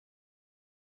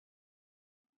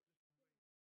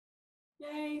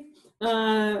Yay!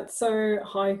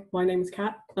 Hi, my name is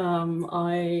Kat.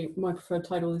 My preferred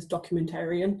title is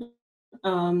Documentarian.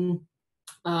 Um,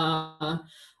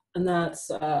 and that's,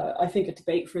 I think, a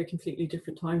debate for a completely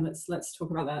different time. Let's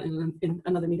talk about that in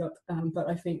another meetup. But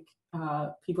I think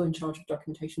people in charge of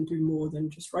documentation do more than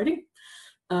just writing.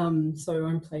 So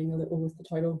I'm playing a little with the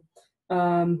title.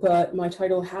 But my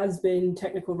title has been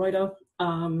technical writer.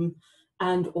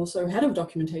 And also head of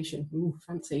documentation, ooh,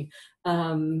 fancy.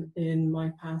 In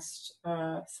my past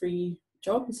 3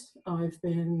 jobs, I've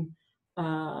been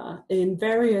in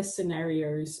various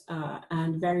scenarios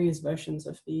and various versions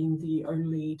of being the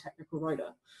only technical writer.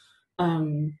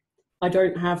 I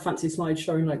don't have fancy slides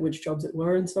showing like which jobs it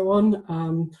were and so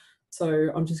on, so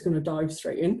I'm just going to dive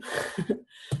straight in.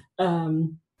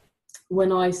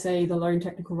 When I say the lone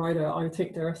technical writer, I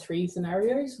think there are 3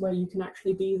 scenarios where you can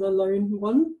actually be the lone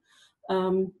one.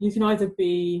 You can either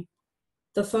be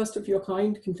the first of your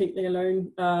kind, completely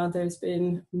alone. There's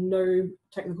been no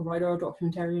technical writer or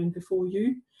documentarian before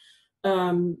you.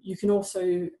 You can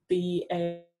also be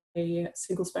a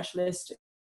single specialist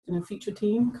in a feature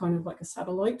team, kind of like a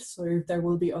satellite. So there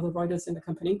will be other writers in the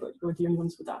company, but you're the only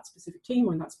ones with that specific team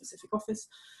or in that specific office.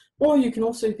 Or you can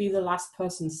also be the last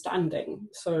person standing.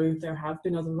 So there have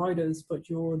been other writers, but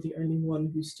you're the only one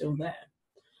who's still there.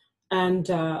 And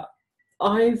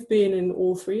I've been in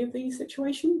all 3 of these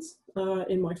situations.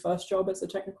 In my first job as a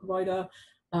technical writer,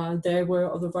 there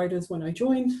were other writers when I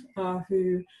joined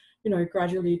who,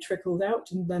 gradually trickled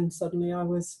out, and then suddenly I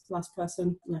was the last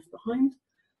person left behind.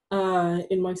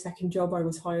 In my second job, I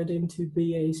was hired in to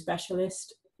be a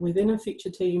specialist within a feature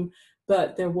team,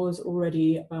 but there was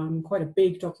already quite a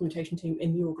big documentation team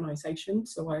in the organization,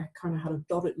 so I kind of had a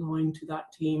dotted line to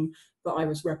that team, but I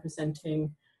was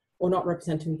representing, or not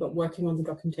representing, but working on the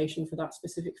documentation for that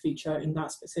specific feature in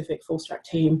that specific full stack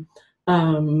team,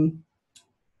 and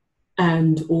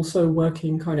also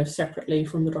working kind of separately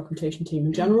from the documentation team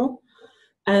in general.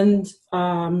 And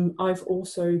I've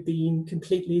also been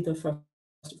completely the first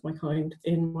of my kind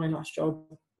in my last job,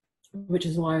 which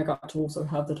is why I got to also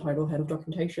have the title head of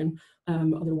documentation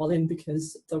other while in,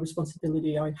 because the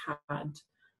responsibility I had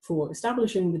for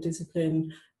establishing the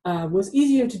discipline was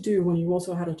easier to do when you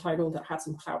also had a title that had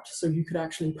some clout, so you could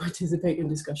actually participate in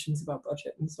discussions about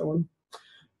budget and so on.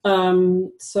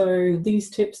 So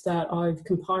these tips that I've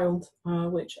compiled,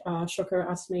 which Shoka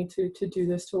asked me to do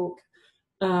this talk,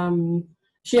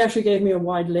 she actually gave me a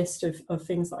wide list of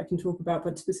things that I can talk about,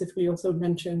 but specifically also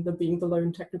mentioned the being the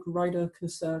lone technical writer,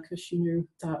 because she knew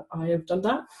that I have done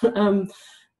that.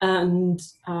 And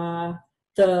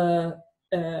the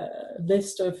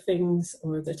list of things,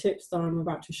 or the tips that I'm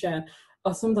about to share,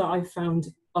 are some that I found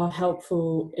are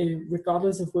helpful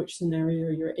regardless of which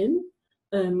scenario you're in,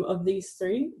 of these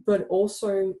 3, but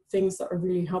also things that are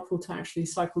really helpful to actually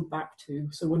cycle back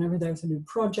to. So whenever there's a new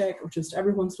project, or just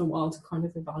every once in a while to kind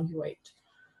of evaluate.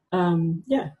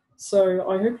 So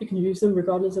I hope you can use them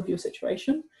regardless of your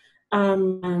situation.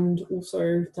 And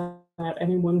also that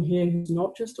anyone here who's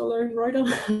not just a lone writer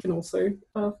can also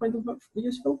find them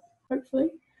useful, hopefully.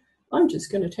 I'm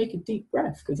just going to take a deep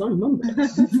breath because I'm mumbling.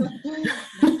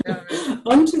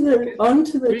 onto the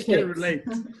tips.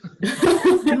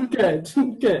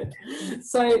 Good.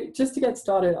 So just to get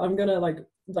started, I'm going to like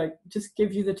just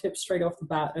give you the tips straight off the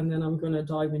bat, and then I'm going to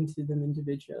dive into them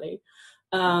individually.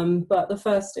 But the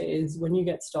first is, when you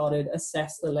get started,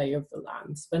 assess the lay of the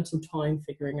land. Spend some time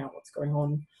figuring out what's going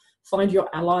on. Find your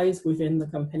allies within the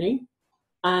company,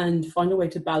 and find a way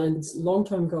to balance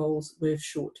long-term goals with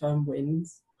short-term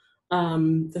wins.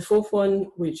 The 4th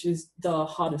one, which is the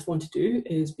hardest one to do,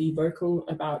 is be vocal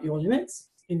about your limits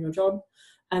in your job.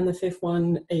 And the 5th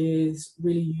one is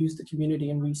really use the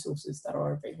community and resources that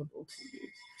are available to you.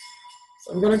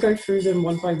 So I'm going to go through them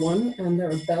one by one, and there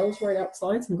are bells right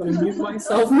outside, so I'm going to mute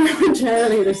myself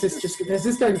momentarily. This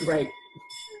is going great.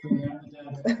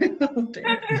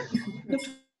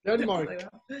 Good, Mark.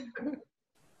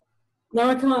 No,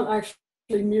 I can't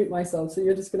actually mute myself, so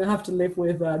you're just going to have to live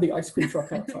with the ice cream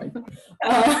truck outside.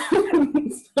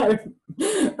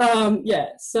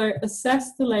 So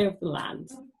assess the lay of the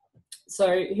land.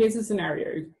 So here's a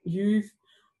scenario. You've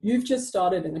just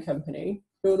started in a company,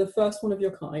 you're the first one of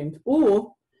your kind,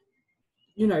 or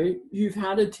you've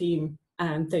had a team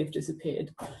and they've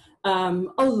disappeared. A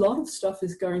lot of stuff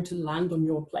is going to land on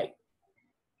your plate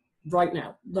right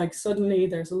now. Like, suddenly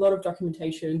there's a lot of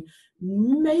documentation.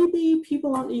 Maybe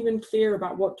people aren't even clear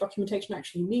about what documentation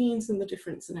actually means in the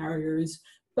different scenarios,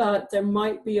 but there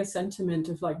might be a sentiment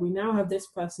of like, we now have this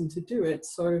person to do it,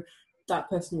 so that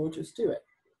person will just do it.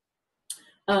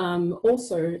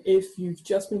 Also, if you've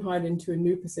just been hired into a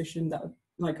new position that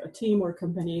like a team or a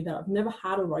company that have never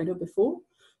had a writer before,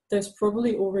 there's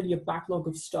probably already a backlog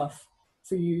of stuff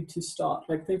for you to start.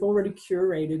 Like they've already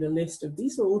curated a list of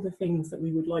these are all the things that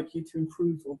we would like you to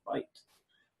improve or write.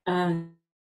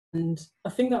 And a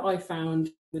thing that I found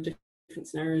the different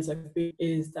scenarios I've been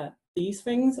is that these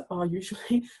things are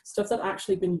usually stuff that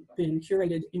actually been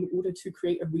curated in order to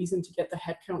create a reason to get the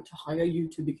headcount to hire you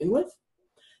to begin with.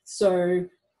 So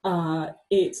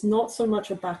it's not so much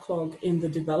a backlog in the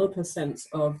developer sense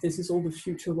of this is all the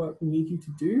future work we need you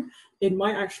to do. It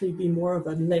might actually be more of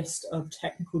a list of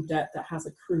technical debt that has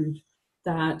accrued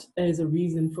that is a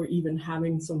reason for even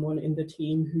having someone in the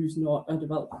team who's not a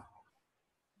developer.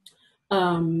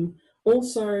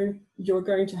 Also, you're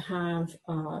going to have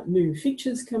new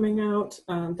features coming out.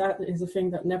 That is a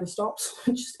thing that never stops.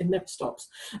 It never stops.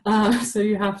 So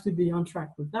you have to be on track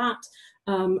with that.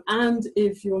 And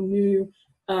if you're new,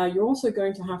 you're also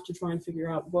going to have to try and figure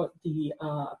out what the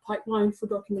pipeline for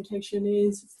documentation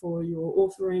is for your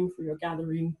authoring, for your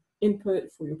gathering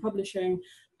input, for your publishing.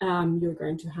 You're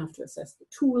going to have to assess the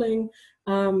tooling.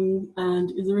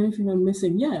 And is there anything I'm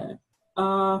missing? Yeah.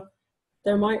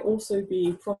 There might also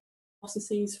be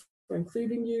processes for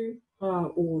including you,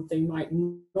 or they might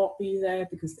not be there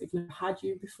because they've never had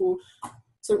you before.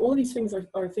 So all of these things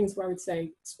are things where I would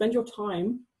say, spend your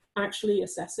time actually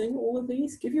assessing all of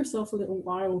these. Give yourself a little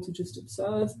while to just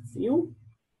observe, feel,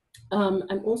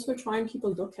 and also try and keep a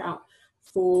lookout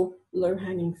for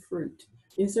low-hanging fruit.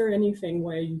 Is there anything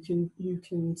where you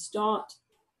can start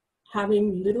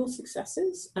having little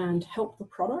successes and help the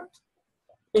product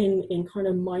in kind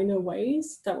of minor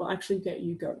ways that will actually get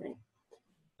you going?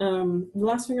 The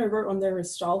last thing I wrote on there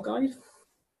is style guide,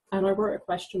 and I wrote a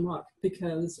question mark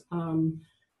because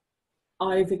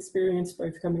I've experienced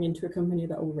both coming into a company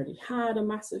that already had a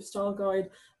massive style guide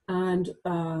and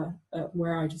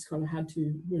where I just kind of had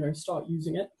to, start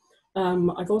using it.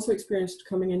 I've also experienced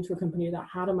coming into a company that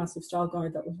had a massive style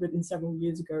guide that was written several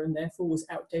years ago and therefore was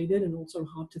outdated and also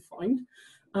hard to find.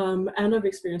 And I've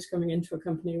experienced coming into a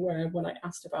company where when I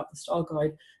asked about the style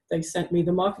guide, they sent me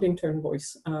the marketing tone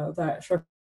voice that Shoko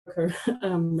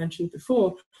mentioned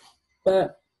before,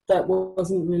 but that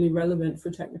wasn't really relevant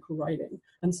for technical writing.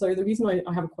 And so the reason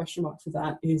I have a question mark for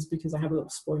that is because I have a little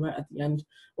spoiler at the end,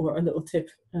 or a little tip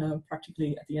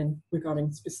practically at the end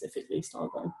regarding specifically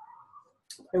style guide.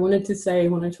 I wanted to say,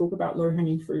 when I talk about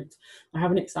low-hanging fruit, I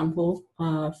have an example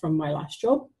from my last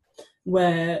job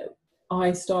where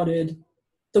I started,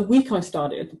 the week I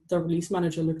started, the release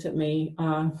manager looked at me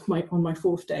on my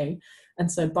fourth day and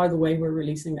said, by the way, we're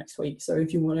releasing next week. So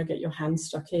if you want to get your hands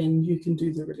stuck in, you can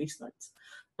do the release notes.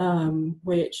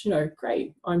 Which,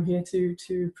 great, I'm here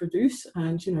to produce,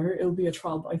 and, it'll be a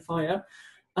trial by fire.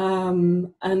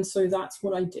 And so that's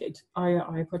what I did.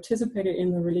 I participated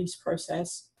in the release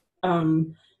process,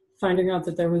 finding out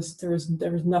that there was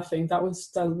nothing. That was,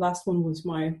 the last one was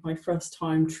my first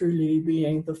time truly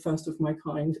being the first of my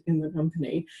kind in the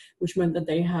company, which meant that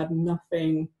they had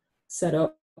nothing set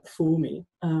up for me.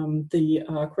 The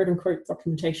quote unquote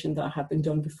documentation that had been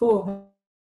done before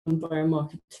by a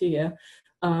marketeer,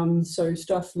 so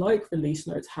stuff like release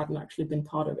notes hadn't actually been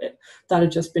part of it. That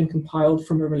had just been compiled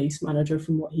from a release manager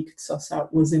from what he could suss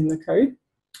out was in the code.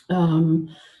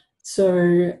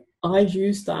 So I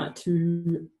used that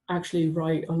to actually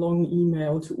write a long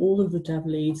email to all of the dev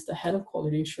leads, the head of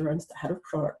quality assurance, the head of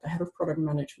product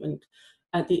management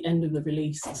at the end of the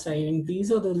release, saying,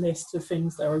 these are the lists of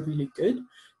things that are really good.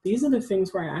 These are the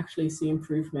things where I actually see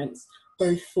improvements,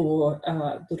 both for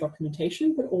the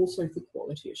documentation, but also for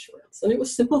quality assurance. And it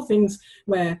was simple things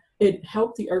where it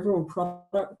helped the overall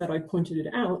product that I pointed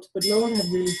it out, but no one had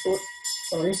really thought,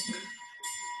 sorry.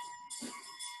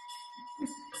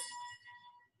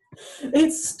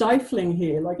 It's stifling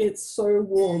here, like it's so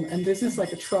warm, and this is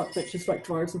like a truck that just like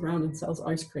drives around and sells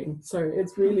ice cream. So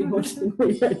it's really hot in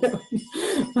me right now.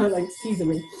 Like it's teasing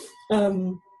me.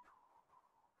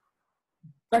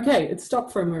 Okay, it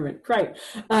stopped for a moment. Great.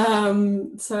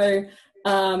 I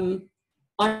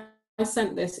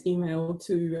sent this email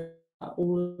to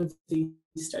all of the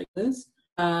stakeholders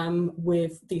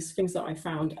with these things that I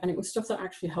found, and it was stuff that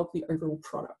actually helped the overall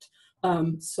product.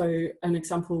 So an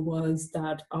example was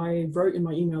that I wrote in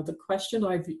my email, the question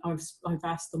I've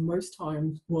asked the most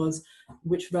times was,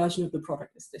 which version of the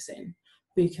product is this in?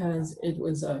 Because it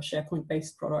was a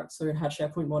SharePoint-based product, so it had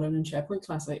SharePoint Modern and SharePoint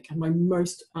Classic, and my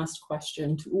most asked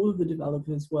question to all of the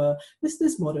developers were, is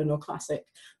this Modern or Classic?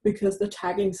 Because the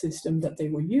tagging system that they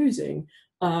were using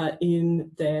in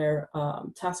their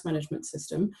task management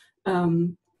system,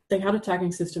 they had a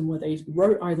tagging system where they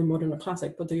wrote either Modern or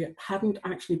Classic, but they hadn't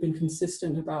actually been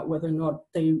consistent about whether or not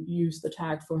they used the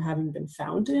tag for having been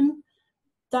found in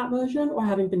that version or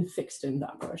having been fixed in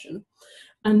that version.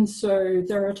 And so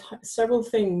there are several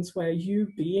things where you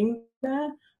being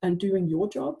there and doing your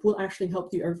job will actually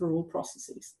help the overall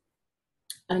processes.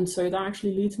 And so that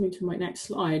actually leads me to my next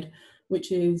slide,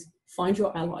 which is find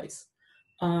your allies.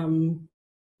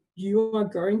 You are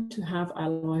going to have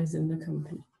allies in the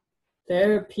company.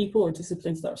 There are people or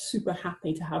disciplines that are super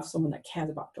happy to have someone that cares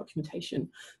about documentation,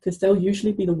 because they'll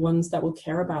usually be the ones that will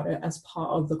care about it as part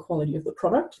of the quality of the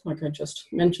product, like I just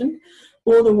mentioned,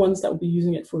 or the ones that will be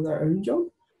using it for their own job,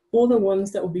 or the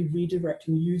ones that will be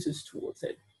redirecting users towards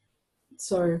it.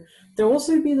 So there'll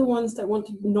also be the ones that want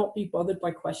to not be bothered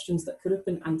by questions that could have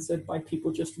been answered by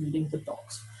people just reading the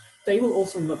docs. They will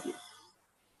also love you.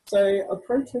 So a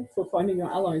pro tip for finding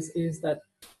your allies is that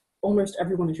almost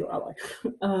everyone is your ally.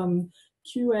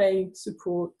 QA,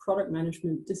 support, product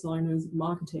management, designers,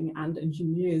 marketing, and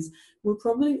engineers will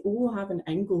probably all have an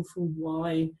angle for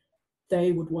why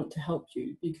they would want to help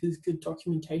you, because good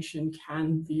documentation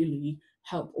can really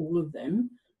help all of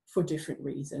them for different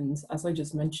reasons. As I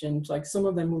just mentioned, like some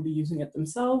of them will be using it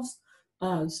themselves,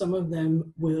 some of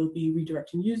them will be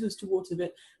redirecting users towards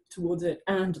it,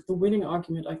 and the winning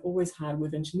argument I've always had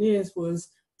with engineers was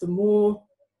the more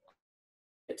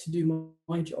to do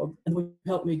my job and would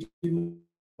help me do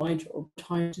my job,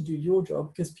 time to do your job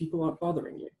because people aren't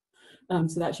bothering you.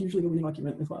 So that's usually a winning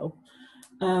argument as well.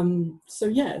 So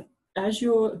yeah, as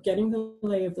you're getting the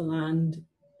lay of the land,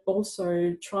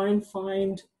 also try and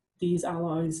find these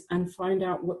allies and find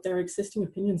out what their existing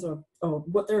opinions are, or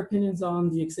what their opinions are on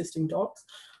the existing docs.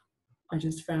 I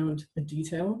just found a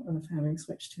detail of having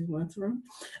switched two words around.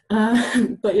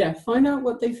 But yeah, find out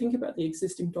what they think about the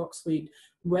existing doc suite,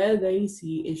 where they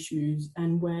see issues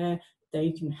and where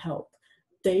they can help.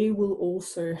 They will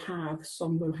also have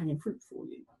some low-hanging fruit for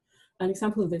you. An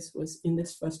example of this was in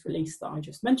this first release that I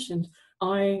just mentioned.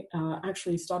 I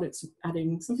actually started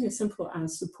adding something as simple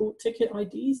as support ticket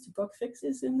IDs to bug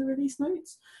fixes in the release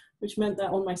notes, which meant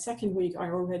that on my second week, I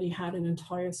already had an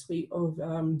entire suite of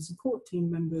support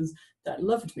team members that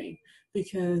loved me,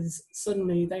 because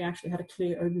suddenly they actually had a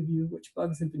clear overview of which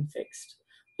bugs had been fixed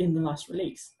in the last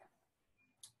release.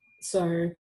 So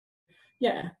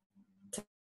yeah,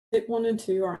 tip 1 and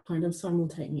 2 are kind of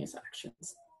simultaneous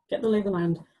actions. Get the lay of the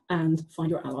land and find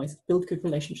your allies, build good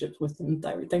relationships with them.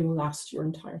 They will last your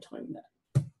entire time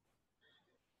there.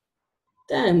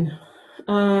 Then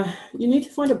you need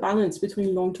to find a balance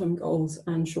between long-term goals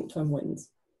and short-term wins.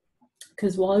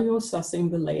 Because while you're sussing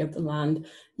the lay of the land,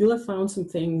 you'll have found some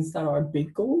things that are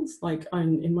big goals. Like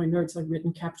in my notes, I've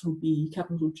written capital B,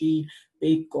 capital G,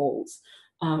 big goals.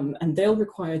 And they'll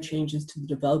require changes to the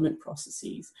development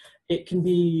processes. It can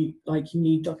be like you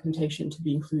need documentation to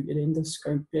be included in the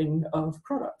scoping of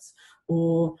products,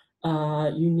 or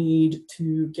you need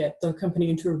to get the company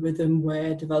into a rhythm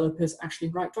where developers actually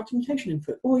write documentation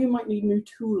input, or you might need new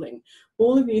tooling.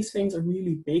 All of these things are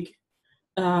really big,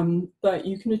 but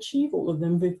you can achieve all of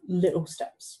them with little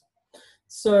steps.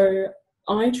 So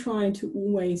I try to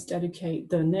always dedicate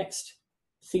the next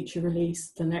feature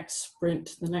release, the next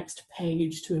sprint, the next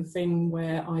page to a thing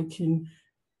where I can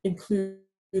include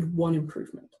one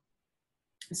improvement.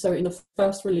 So in the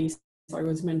first release I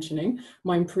was mentioning,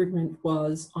 my improvement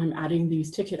was I'm adding these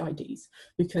ticket IDs,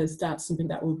 because that's something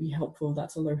that will be helpful.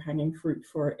 That's a low-hanging fruit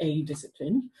for a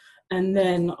discipline. And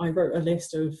then I wrote a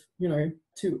list of,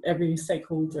 to every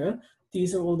stakeholder,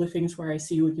 these are all the things where I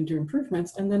see we can do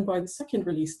improvements. And then by the second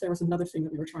release, there was another thing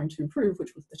that we were trying to improve,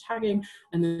 which was the tagging.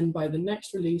 And then by the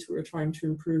next release, we were trying to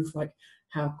improve like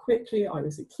how quickly I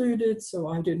was included, so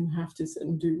I didn't have to sit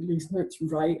and do release notes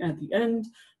right at the end,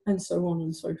 and so on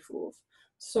and so forth.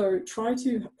 So try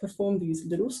to perform these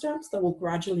little steps that will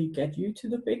gradually get you to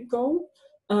the big goal.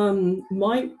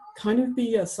 Might kind of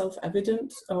be a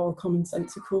self-evident or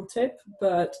commonsensical tip,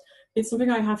 but it's something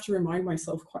I have to remind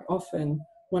myself quite often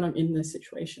when I'm in this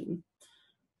situation.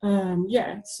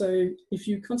 Yeah, so if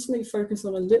you constantly focus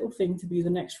on a little thing to be the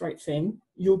next right thing,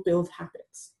 you'll build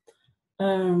habits.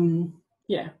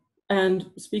 Yeah, and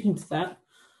speaking to that,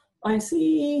 I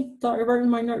see that I wrote in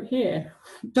my note here,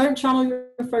 don't channel your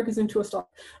focus into a style.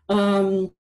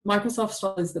 Microsoft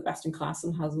style is the best in class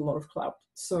and has a lot of clout.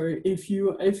 So if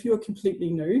you're completely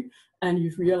new and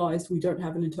you've realized we don't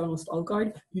have an internal style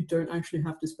guide, you don't actually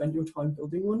have to spend your time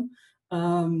building one.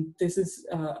 This is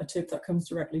a tip that comes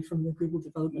directly from the Google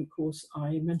development course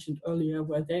I mentioned earlier,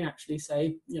 where they actually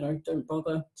say, don't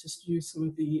bother, just use some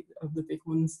of the big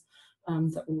ones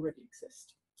that already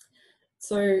exist.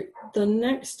 So the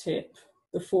next tip,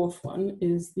 the fourth one,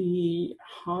 is the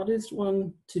hardest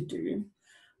one to do.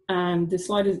 And this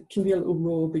slide can be a little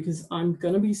raw because I'm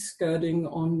going to be skirting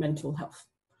on mental health.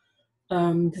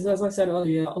 Because as I said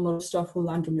earlier, a lot of stuff will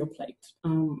land on your plate.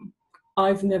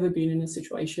 I've never been in a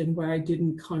situation where I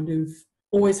didn't kind of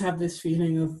always have this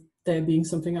feeling of there being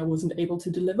something I wasn't able to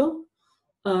deliver.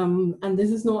 And this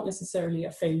is not necessarily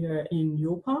a failure in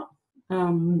your part.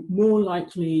 More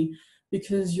likely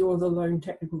because you're the lone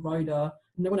technical writer,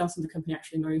 no one else in the company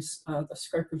actually knows the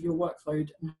scope of your workload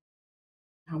and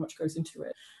how much goes into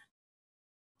it.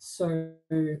 So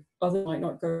others might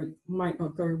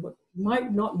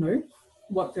not know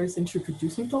what goes into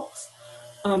producing docs.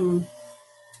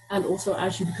 And also,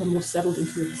 as you become more settled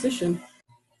into your position,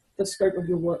 the scope of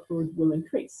your workload will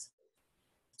increase.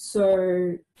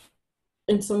 So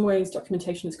in some ways,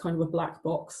 documentation is kind of a black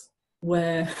box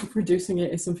where producing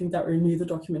it is something that only the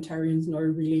documentarians know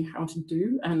really how to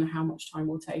do and how much time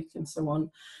will take and so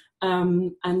on.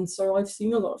 And so I've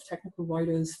seen a lot of technical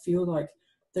writers feel like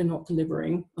they're not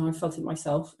delivering. I felt it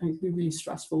myself, and it can be really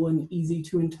stressful and easy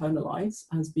to internalize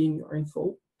as being your own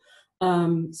fault.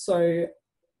 So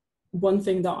one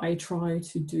thing that I try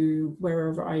to do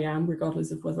wherever I am,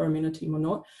 regardless of whether I'm in a team or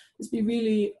not, is be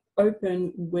really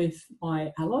open with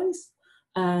my allies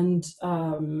and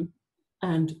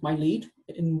my lead,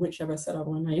 in whichever setup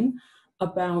I'm in,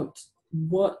 about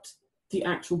what the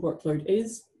actual workload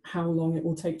is, how long it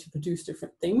will take to produce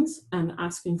different things, and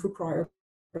asking for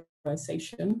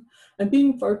prioritization, and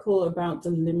being vocal about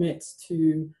the limits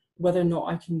to whether or not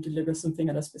I can deliver something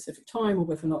at a specific time, or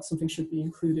whether or not something should be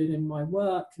included in my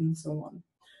work, and so on.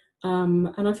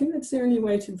 And I think that's the only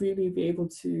way to really be able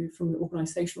to, from an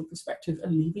organizational perspective,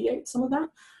 alleviate some of that.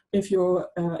 If you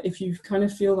kind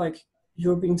of feel like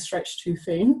you're being stretched too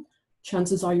thin,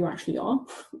 chances are you actually are.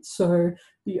 So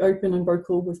be open and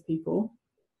vocal with people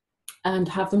and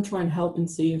have them try and help and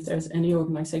see if there's any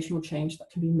organizational change that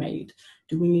can be made.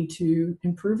 Do we need to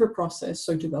improve a process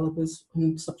so developers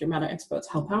and subject matter experts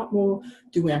help out more?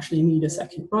 Do we actually need a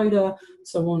second writer?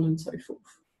 So on and so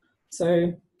forth.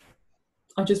 So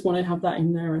I just want to have that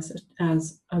in there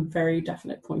as a very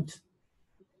definite point.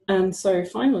 And so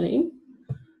finally,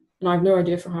 and I have no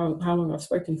idea for how long I've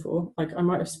spoken for, like I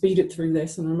might have speeded through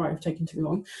this and I might have taken too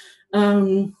long.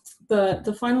 But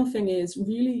the final thing is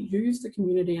really use the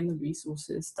community and the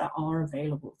resources that are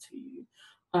available to you.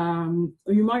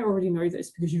 You might already know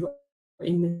this because you're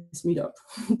in this meetup,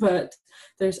 but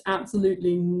there's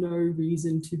absolutely no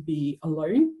reason to be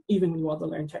alone, even when you are the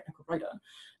lone technical writer.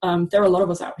 There are a lot of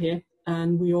us out here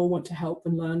and we all want to help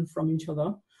and learn from each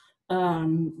other.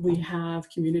 We have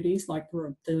communities like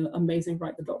the amazing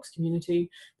Write the Docs community.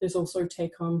 There's also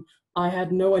Take Home. I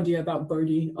had no idea about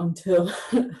Bodhi until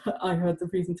I heard the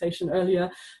presentation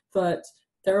earlier, but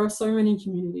there are so many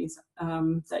communities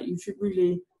that you should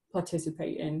really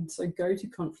participate in. So go to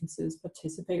conferences,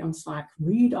 participate on Slack,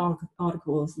 read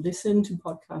articles, listen to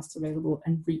podcasts available,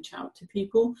 and reach out to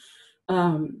people.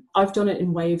 I've done it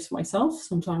in waves myself.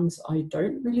 Sometimes I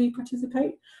don't really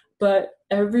participate, but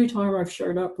every time I've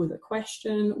showed up with a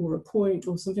question or a point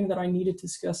or something that I needed to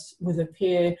discuss with a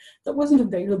peer that wasn't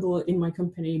available in my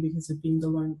company because of being the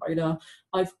lone writer,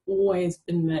 I've always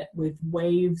been met with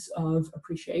waves of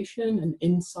appreciation and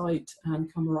insight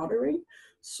and camaraderie.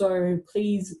 So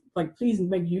please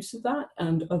make use of that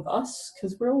and of us,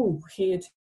 because we're all here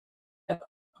together.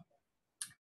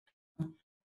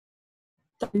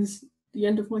 That is the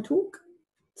end of my talk.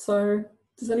 So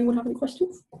does anyone have any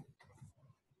questions?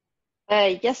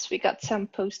 Yes, we got some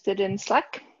posted in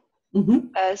Slack.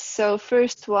 So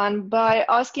first one, by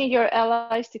asking your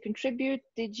allies to contribute,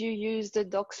 did you use the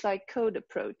docs like code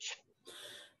approach?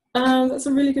 That's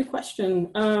a really good question.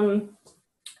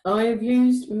 I've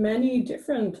used many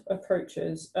different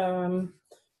approaches.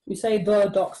 You say the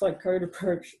docs like code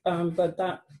approach, but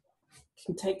that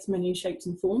can take many shapes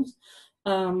and forms.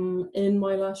 In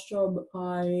my last job,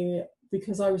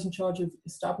 because I was in charge of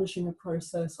establishing a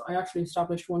process, I actually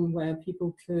established one where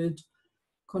people could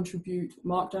contribute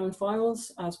markdown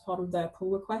files as part of their pull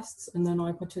requests, and then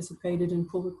I participated in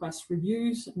pull request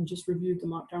reviews and just reviewed the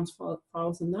markdown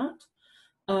files in that.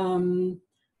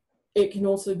 It can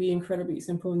also be incredibly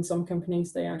simple. In some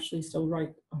companies, they actually still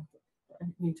write, I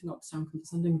need to not sound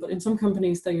condescending, but in some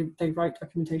companies, they write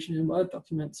documentation in Word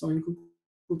documents or in Google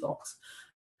Docs.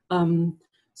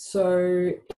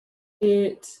 So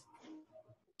it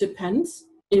depends.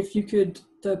 If you could,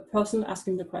 the person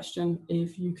asking the question,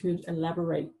 if you could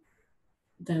elaborate,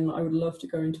 then I would love to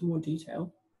go into more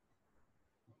detail.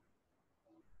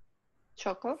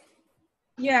 Choco?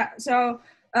 Yeah, so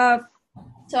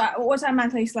what I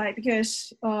meant is like,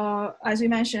 because as you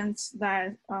mentioned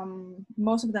that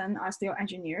most of them are still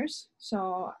engineers,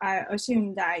 so I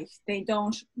assume that they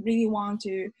don't really want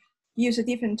to use a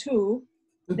different tool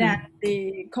than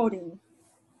the coding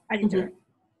editor.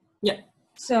 Yeah.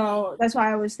 So that's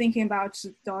why I was thinking about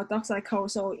the docs-like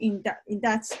code. So in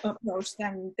that approach,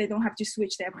 then they don't have to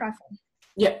switch their platform.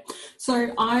 Yeah.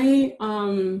 So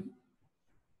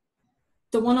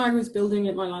the one I was building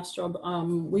at my last job,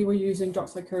 we were using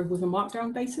docs-like code with a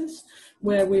markdown basis,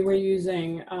 where we were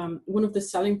using, one of the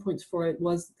selling points for it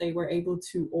was they were able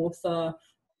to author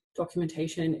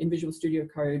documentation in Visual Studio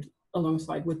Code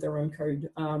alongside with their own code,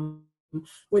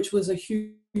 which was a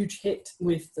huge hit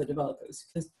with the developers,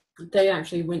 because they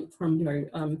actually went from, you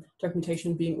know,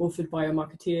 documentation being authored by a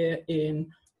marketeer in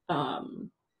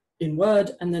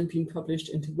Word and then being published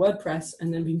into WordPress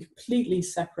and then being completely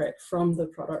separate from the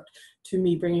product, to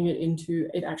me bringing it into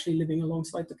it actually living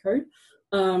alongside the code.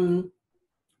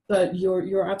 But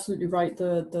you're absolutely right.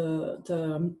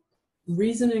 The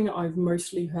reasoning I've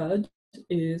mostly heard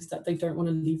is that they don't want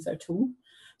to leave their tool.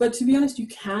 But to be honest, you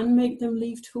can make them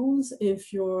leave tools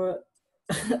if you're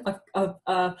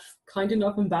a kind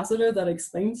enough ambassador that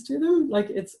explains to them. Like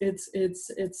it's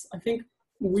I think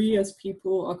we as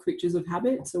people are creatures of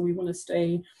habit, so we want to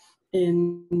stay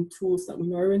in tools that we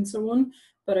know and so on.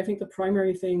 But I think the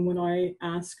primary thing when I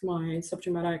ask my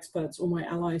subject matter experts or my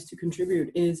allies to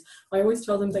contribute is I always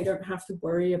tell them they don't have to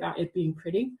worry about it being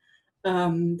pretty,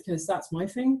 because that's my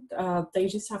thing. They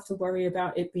just have to worry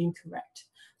about it being correct.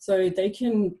 So they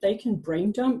can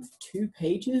brain dump 2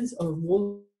 pages of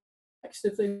wall text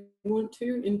if they want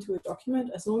to into a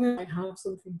document, as long as I have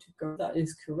something to go that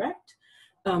is correct.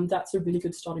 That's a really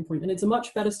good starting point, and it's a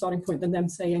much better starting point than them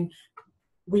saying,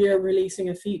 we are releasing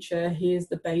a feature, here's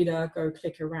the beta, go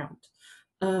click around.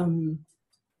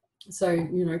 So,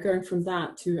 you know, going from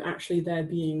that to actually there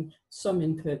being some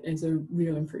input is a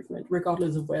real improvement,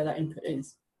 regardless of where that input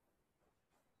is.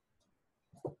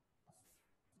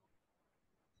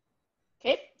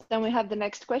 Okay, then we have the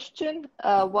next question.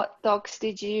 What docs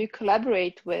did you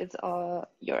collaborate with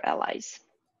your allies?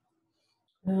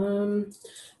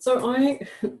 So I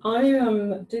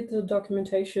did the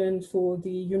documentation for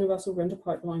the universal render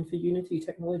pipeline for Unity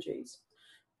Technologies,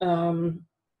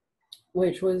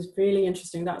 which was really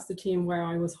interesting. That's the team where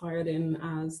I was hired in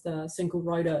as the single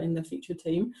writer in the feature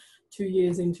team, 2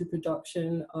 years into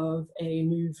production of a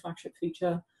new flagship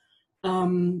feature,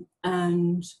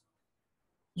 and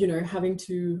you know, having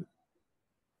to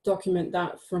document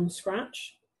that from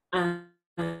scratch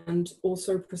and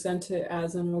also present it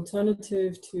as an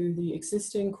alternative to the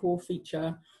existing core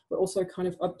feature, but also kind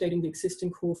of updating the existing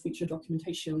core feature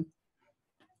documentation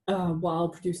while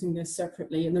producing this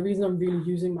separately. And the reason I'm really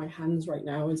using my hands right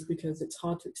now is because it's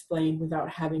hard to explain without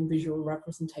having visual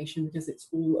representation, because it's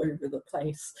all over the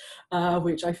place,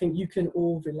 which I think you can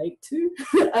all relate to.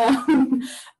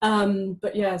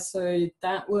 But yeah, so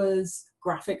that was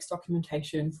graphics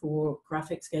documentation for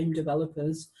graphics game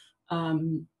developers,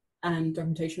 and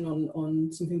documentation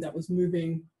on something that was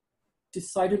moving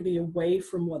decidedly away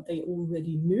from what they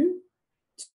already knew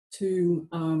to,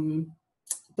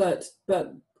 but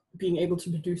being able to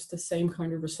produce the same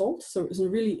kind of result. So it was a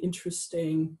really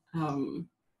interesting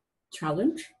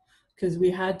challenge, because we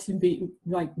had to be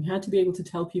able to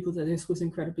tell people that this was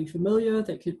incredibly familiar,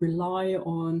 they could rely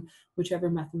on whichever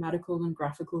mathematical and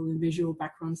graphical and visual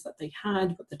backgrounds that they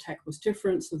had, but the tech was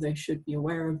different, so they should be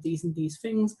aware of these and these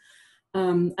things.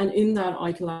 And in that,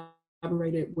 I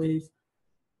collaborated with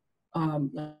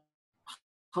hardcore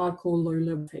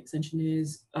low-level graphics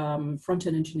engineers,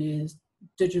 front-end engineers,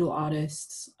 digital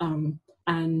artists,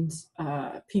 and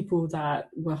people that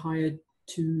were hired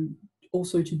to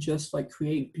just like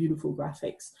create beautiful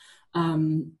graphics,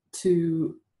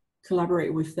 to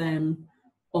collaborate with them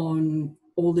on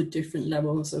all the different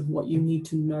levels of what you need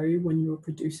to know when you're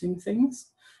producing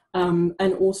things.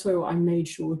 And also I made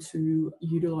sure to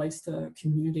utilize the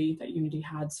community that Unity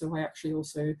had. So I actually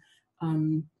also,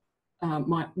 one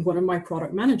of my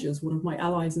product managers, one of my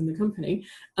allies in the company,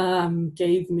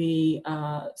 gave me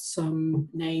some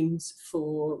names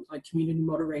for like community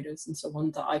moderators and so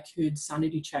on that I could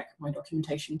sanity check my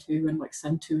documentation to and like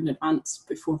send to in advance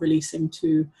before releasing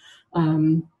to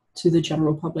the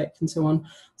general public and so on.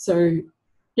 So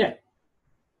yeah.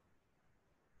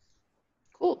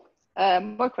 Cool.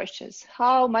 More questions.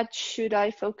 How much should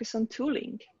I focus on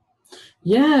tooling?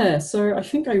 Yeah, so I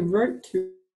think I wrote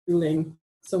tooling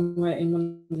somewhere in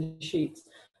one of the sheets.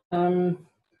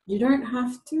 You don't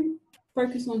have to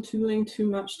focus on tooling too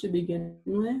much to begin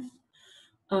with.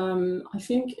 I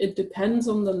think it depends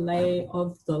on the lay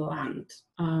of the land,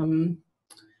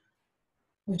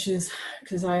 which is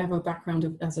because I have a background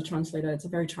as a translator. It's a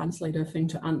very translator thing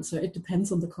to answer. It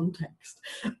depends on the context.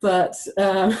 But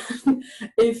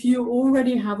if you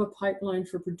already have a pipeline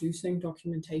for producing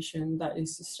documentation that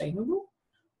is sustainable,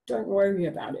 don't worry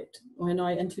about it. When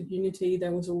I entered Unity,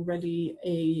 there was already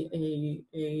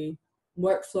a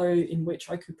workflow in which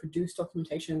I could produce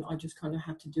documentation. I just kind of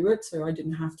had to do it, so I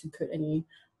didn't have to put any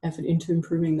effort into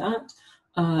improving that.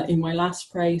 In my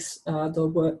last place, the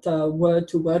word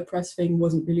to WordPress thing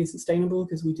wasn't really sustainable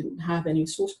because we didn't have any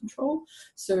source control.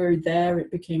 So there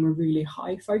it became a really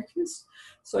high focus.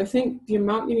 So I think the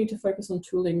amount you need to focus on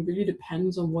tooling really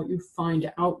depends on what you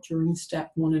find out during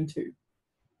step 1 and 2.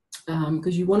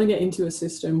 Because you want to get into a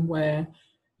system where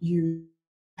you,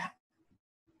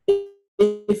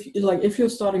 if you're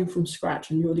starting from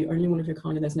scratch and you're the only one of your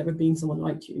kind and there's never been someone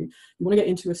like you, you want to get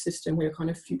into a system where you're kind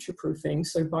of future-proofing.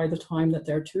 So by the time that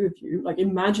there are 2 of you, like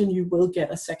imagine you will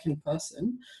get a second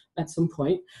person at some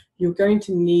point, you're going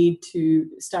to need to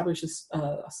establish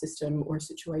a system or a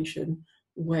situation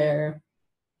where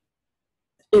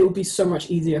it will be so much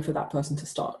easier for that person to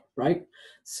start, right?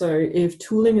 So if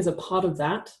tooling is a part of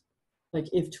that, like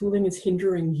if tooling is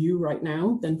hindering you right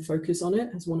now, then focus on it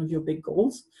as one of your big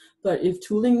goals. But if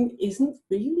tooling isn't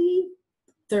really,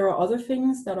 there are other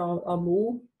things that are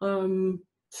more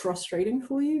frustrating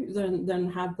for you, then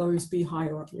have those be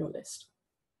higher up your list.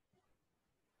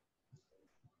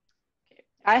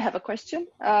 I have a question,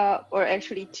 or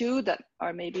actually 2 that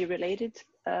are maybe related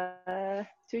to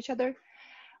each other.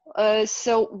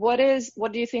 So what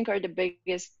do you think are the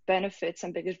biggest benefits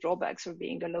and biggest drawbacks of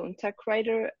being a lone tech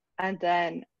writer? And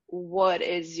then what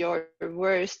is your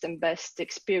worst and best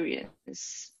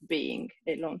experience being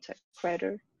a lone tech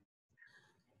writer?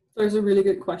 Those are really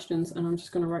good questions, and I'm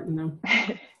just going to write them down.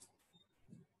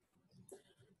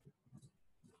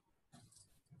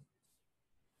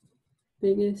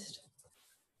 Biggest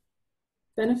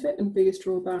benefit and biggest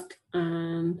drawback,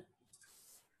 and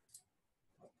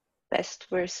best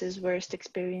versus worst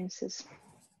experiences.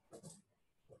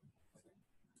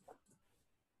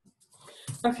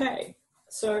 Okay,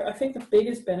 so I think the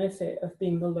biggest benefit of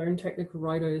being the lone technical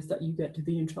writer is that you get to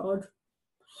be in charge.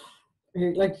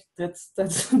 Like that's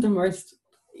the most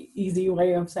easy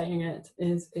way of saying it.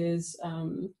 Is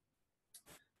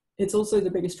it's also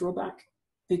the biggest drawback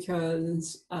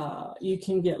because you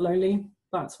can get lonely.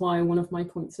 That's why one of my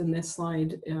points in this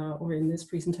slide or in this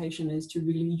presentation is to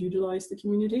really utilize the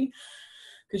community,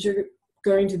 because you're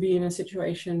going to be in a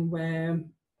situation where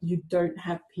you don't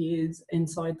have peers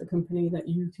inside the company that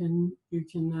you can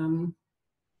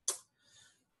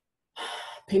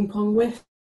ping pong with.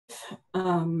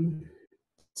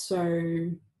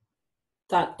 So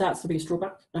that's the biggest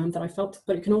drawback that I felt,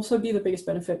 but it can also be the biggest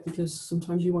benefit because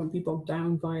sometimes you won't be bogged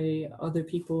down by other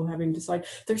people having to decide.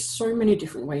 There's so many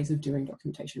different ways of doing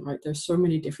documentation, right? There's so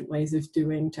many different ways of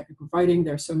doing technical writing.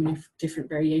 There are so many different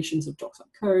variations of docs like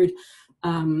code.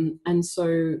 And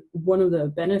so one of the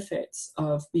benefits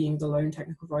of being the lone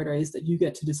technical writer is that you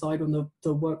get to decide on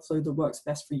the workflow that works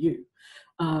best for you.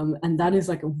 And that is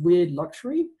like a weird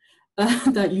luxury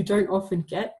that you don't often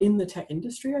get in the tech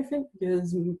industry, I think,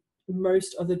 because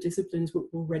most other disciplines will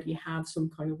already have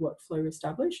some kind of workflow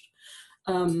established.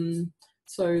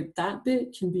 So that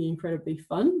bit can be incredibly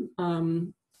fun.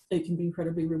 It can be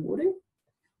incredibly rewarding,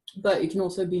 but it can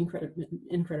also be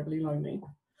incredibly lonely.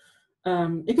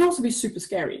 It can also be super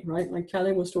scary, right? Like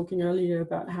Kelly was talking earlier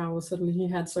about how suddenly he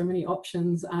had so many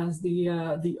options as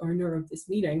the owner of this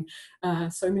meeting,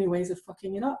 so many ways of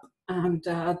fucking it up. And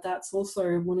that's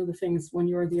also one of the things when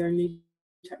you're the only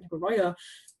technical writer,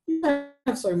 you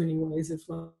have so many ways of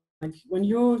like when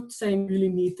you're saying you really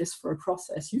need this for a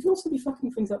process, you can also be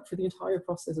fucking things up for the entire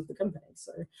process of the company.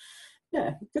 So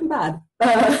yeah, good and bad.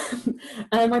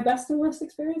 And my best and worst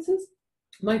experiences?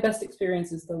 My best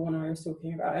experience is the one I was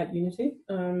talking about at Unity,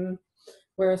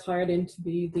 where I was hired in to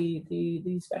be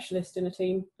the specialist in a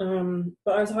team.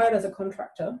 But I was hired as a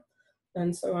contractor.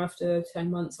 And so after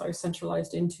 10 months, I was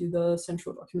centralized into the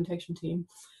central documentation team,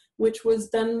 which was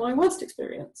then my worst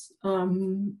experience.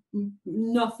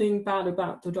 Nothing bad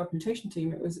about the documentation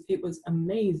team. It was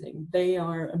amazing. They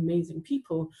are amazing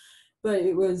people. But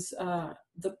it was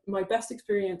my best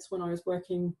experience when I was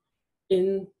working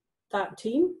in that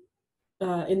team,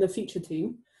 in the feature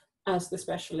team as the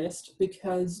specialist,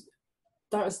 because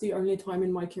that was the only time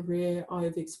in my career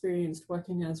I've experienced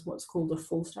working as what's called a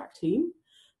full stack team.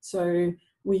 So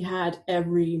we had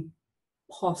every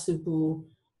possible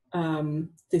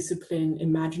discipline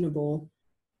imaginable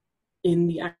in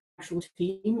the actual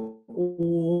team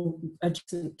or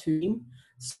adjacent to team.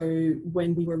 So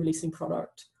when we were releasing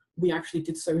product, we actually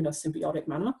did so in a symbiotic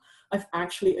manner. I've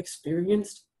actually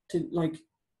experienced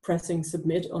pressing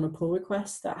submit on a pull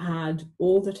request that had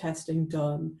all the testing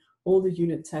done, all the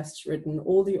unit tests written,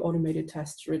 all the automated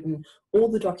tests written, all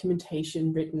the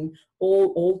documentation written,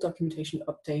 all documentation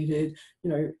updated, you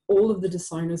know, all of the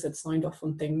designers had signed off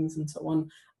on things and so on.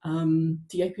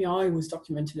 The API was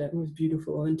documented and was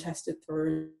beautiful and tested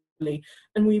thoroughly.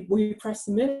 And we pressed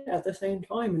submit at the same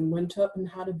time and went up and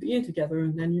had a beer together,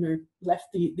 and then, you know, left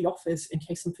the office in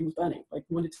case something was burning. Like,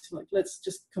 wanted to, like, let's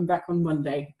just come back on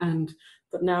Monday,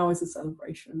 but now is a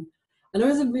celebration. And it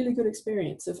was a really good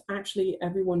experience of actually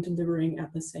everyone delivering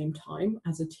at the same time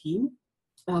as a team.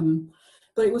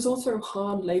 But it was also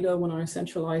hard later when I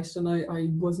centralized and I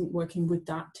wasn't working with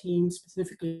that team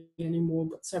specifically anymore,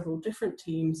 but several different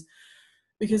teams,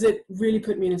 because it really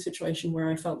put me in a situation where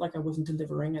I felt like I wasn't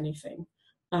delivering anything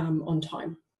on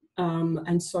time.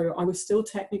 And so I was still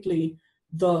technically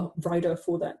the writer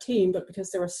for that team, but because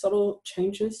there were subtle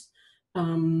changes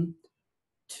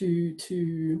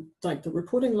to like the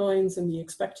reporting lines and the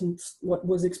what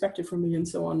was expected from me and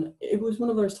so on, it was one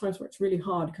of those times where it's really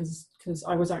hard because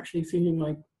I was actually feeling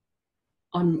like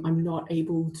I'm not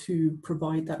able to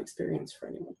provide that experience for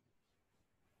anyone.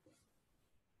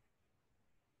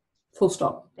 Full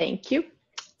stop. Thank you.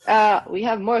 We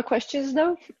have more questions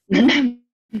though.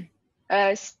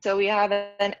 So we have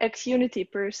an ex-Unity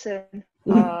person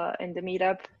in the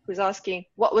meetup who's asking,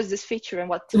 what was this feature and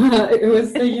what team? It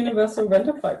was the Universal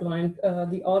Render Pipeline,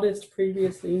 the artist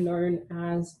previously known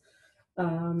as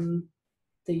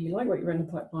the Lightweight Render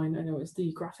Pipeline, and it was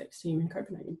the graphics team in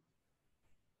Copenhagen.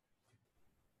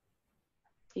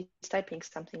 He's typing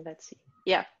something, let's see.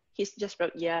 Yeah, he's just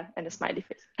wrote yeah and a smiley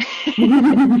face.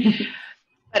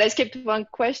 But I skipped one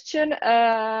question.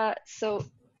 So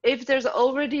if there's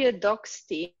already a docs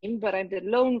team, but I'm the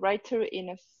lone writer in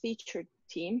a featured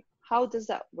team, how does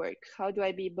that work? How do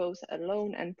I be both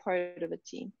alone and part of a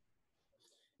team?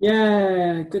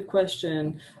 Yeah, good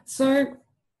question. So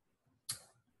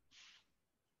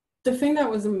the thing that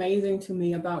was amazing to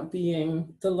me about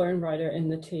being the lone writer in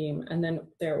the team, and then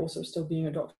there also still being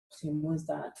a docs team, was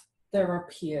that there are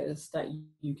peers that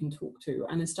you can talk to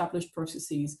and established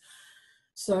processes.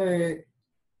 So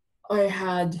I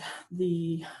had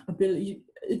the ability,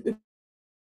 it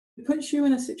puts you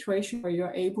in a situation where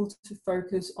you're able to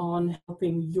focus on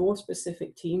helping your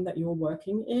specific team that you're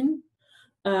working in,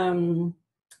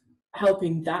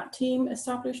 helping that team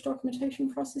establish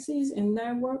documentation processes in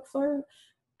their workflow.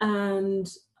 And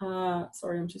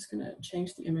sorry, I'm just going to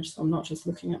change the image so I'm not just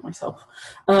looking at myself,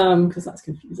 because that's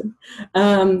confusing.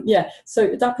 Yeah,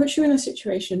 so that puts you in a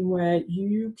situation where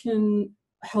you can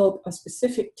help a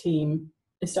specific team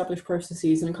establish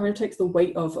processes, and it kind of takes the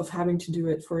weight of having to do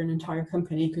it for an entire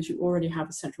company, because you already have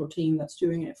a central team that's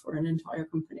doing it for an entire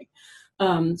company.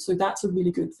 So that's a really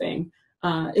good thing.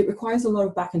 It requires a lot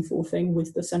of back and forthing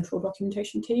with the central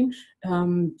documentation team,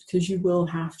 because you will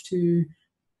have to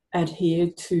adhere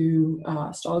to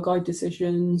style guide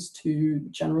decisions, to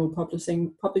general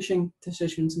publishing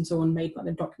decisions and so on made by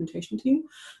the documentation team.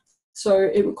 So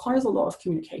it requires a lot of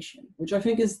communication, which I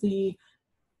think is the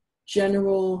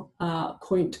general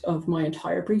point of my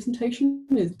entire presentation,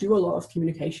 is do a lot of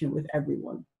communication with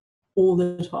everyone all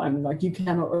the time. Like, you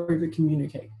cannot over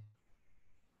communicate.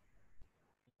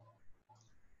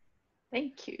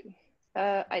 Thank you.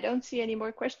 I don't see any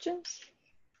more questions.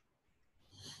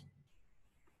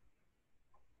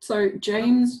 So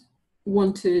James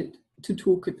wanted to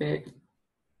talk a bit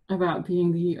about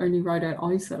being the only writer at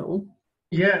iSettle.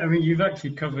 Yeah, I mean, you've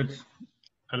actually covered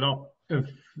a lot of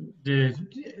the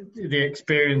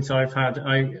experience I've had.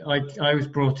 I was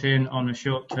brought in on a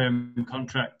short-term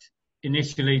contract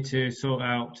initially to sort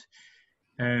out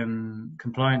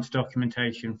compliance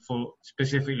documentation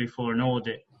specifically for an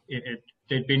audit.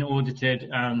 They'd been audited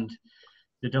and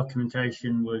the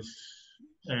documentation was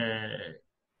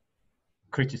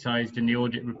criticised in the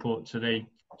audit report, so they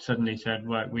suddenly said,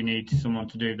 right, we need someone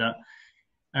to do that.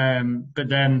 But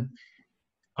then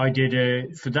I did a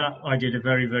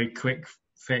very, very quick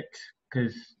fix,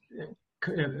 because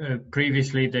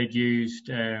previously they'd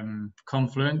used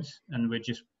Confluence and we're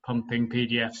just pumping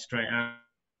PDFs straight out,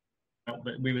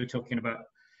 but we were talking about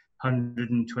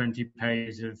 120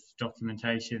 pages of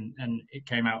documentation, and it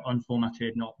came out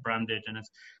unformatted, not branded. And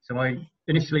so I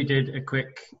initially did a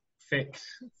quick fix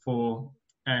for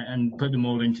and put them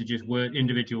all into just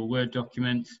individual Word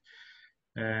documents,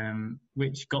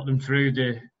 which got them through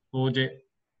the audit.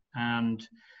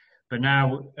 But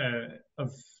now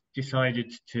I've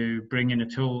decided to bring in a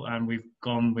tool, and we've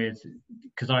gone with,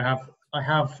 because I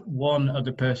have one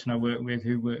other person I work with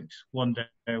who works 1 day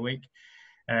a week,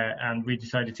 and we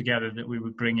decided together that we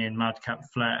would bring in Madcap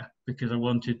Flair, because I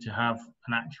wanted to have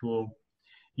an actual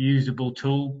usable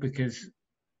tool, because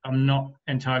I'm not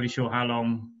entirely sure how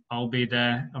long I'll be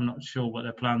there. I'm not sure what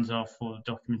their plans are for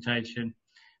documentation.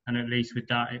 And at least with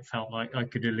that, it felt like I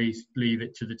could at least leave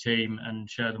it to the team and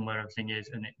show them where everything is,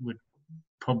 and it would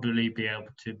probably be able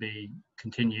to be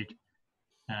continued.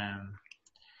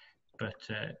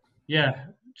 Yeah,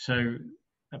 so,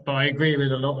 but I agree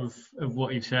with a lot of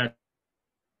what you've said.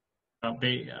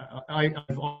 I've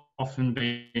often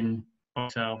been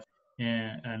myself,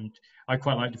 yeah, and I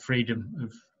quite like the freedom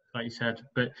of, like you said,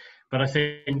 but I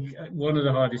think one of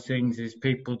the hardest things is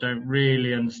people don't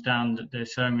really understand that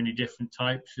there's so many different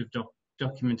types of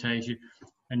documentation,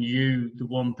 and the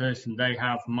one person they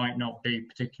have might not be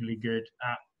particularly good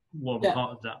at one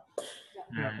part of that.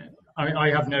 I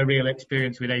have no real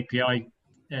experience with API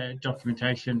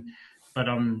documentation, but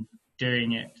I'm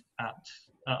doing it at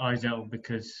ISEL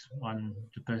because I'm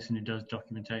the person who does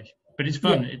documentation. But it's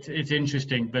fun. It's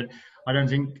interesting. But I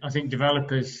think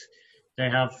developers, they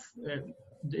have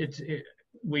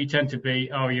we tend to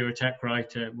be, oh, you're a tech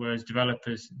writer, whereas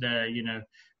developers, they're,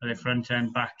 are they front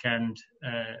end, back end?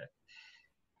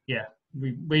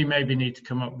 We maybe need to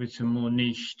come up with some more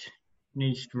niched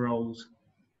roles.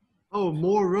 Oh,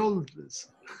 more roles.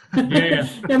 Yeah,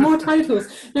 more titles.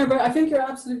 No, but I think you're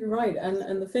absolutely right.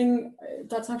 And the thing,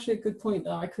 that's actually a good point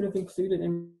that I could have included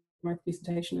in my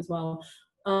presentation as well,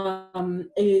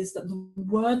 is that the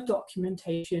word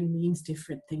documentation means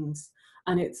different things.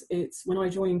 And it's when I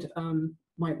joined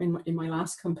in my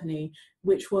last company,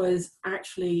 which was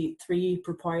actually 3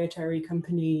 proprietary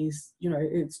companies,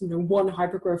 it's one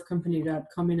hypergrowth company that had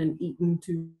come in and eaten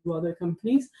 2 other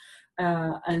companies.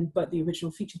 But the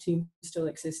original feature team still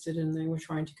existed, and they were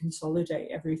trying to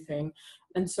consolidate everything.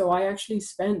 And so I actually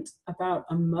spent about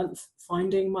a month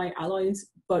finding my allies,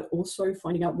 but also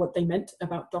finding out what they meant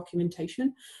about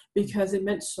documentation, because it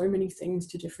meant so many things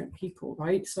to different people,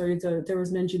 right? So there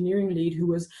was an engineering lead who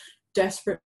was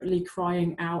desperately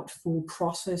crying out for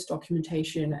process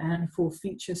documentation and for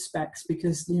feature specs,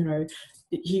 because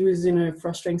he was in a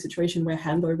frustrating situation where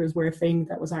handovers were a thing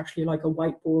that was actually like a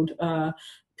whiteboard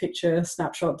picture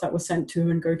snapshot that was sent to him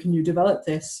and go, can you develop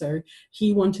this? So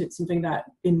he wanted something that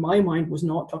in my mind was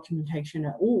not documentation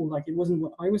at all, like it wasn't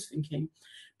what I was thinking,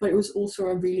 but it was also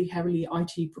a really heavily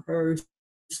IT pro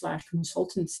 /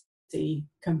 consultancy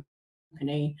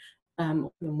company. All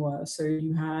of them were. So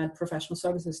you had professional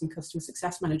services and customer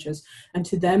success managers, and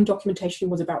to them documentation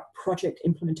was about project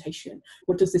implementation.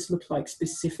 What does this look like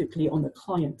specifically on the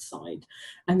client side?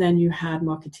 And then you had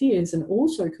marketeers and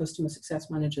also customer success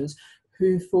managers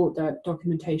who thought that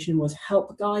documentation was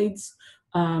help guides,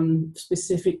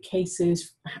 specific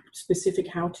cases, specific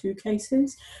how-to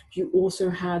cases. You also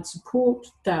had support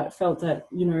that felt that,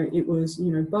 it was,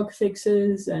 bug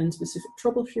fixes and specific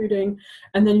troubleshooting.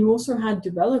 And then you also had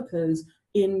developers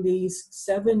in these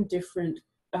 7 different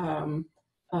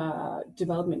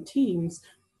development teams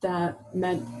that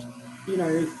meant,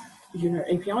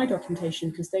 API documentation,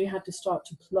 because they had to start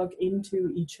to plug into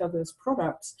each other's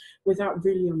products without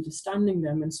really understanding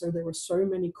them. And so there were so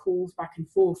many calls back and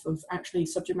forth of actually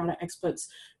subject matter experts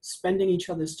spending each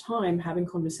other's time having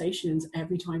conversations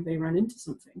every time they ran into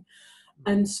something.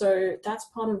 And so that's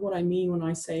part of what I mean when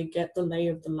I say get the lay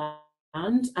of the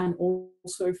land, and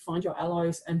also find your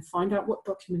allies and find out what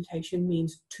documentation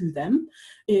means to them.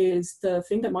 Is the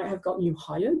thing that might have gotten you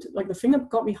hired. Like the thing that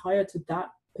got me hired to that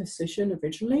position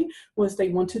originally was they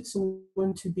wanted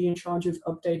someone to be in charge of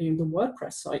updating the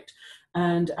WordPress site,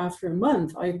 and after a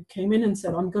month I came in and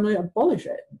said, I'm going to abolish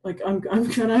it. Like I'm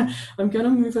gonna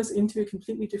move us into a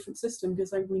completely different system,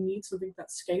 because we need something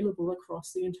that's scalable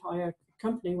across the entire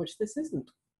company, which this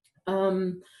isn't.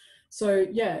 So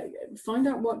yeah, find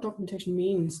out what documentation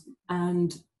means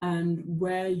and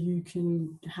where you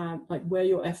can have, like, where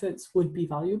your efforts would be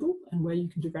valuable and where you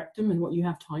can direct them and what you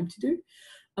have time to do.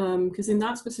 Because in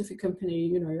that specific company,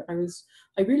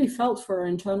 I really felt for our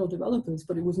internal developers,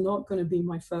 but it was not going to be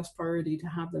my first priority to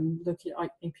have them look at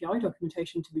API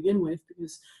documentation to begin with,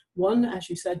 because one,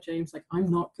 as you said, James, like I'm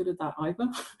not good at that either.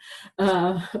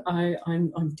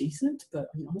 I'm decent, but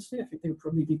honestly, I think they would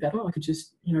probably be better. I could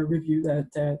just review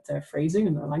their phrasing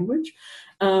and their language.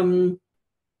 But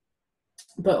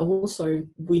also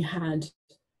we had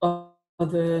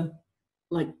other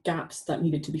gaps that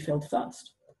needed to be filled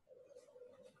first.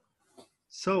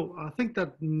 So I think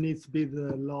that needs to be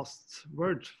the last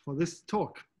word for this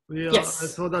talk. Yes. I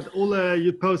saw that Ole,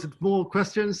 you posted more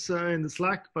questions in the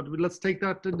Slack, but let's take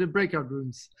that in the breakout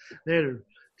rooms later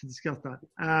to discuss that.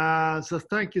 So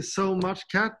thank you so much,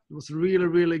 Kat. It was a really,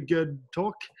 really good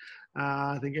talk.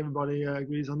 I think everybody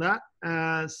agrees on that.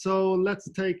 So let's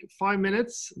take 5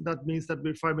 minutes. That means that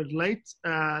we're 5 minutes late.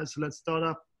 So let's start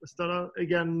up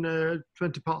again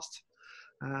 20 past.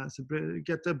 So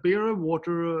get a beer,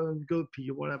 water, and go pee,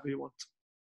 or whatever you want.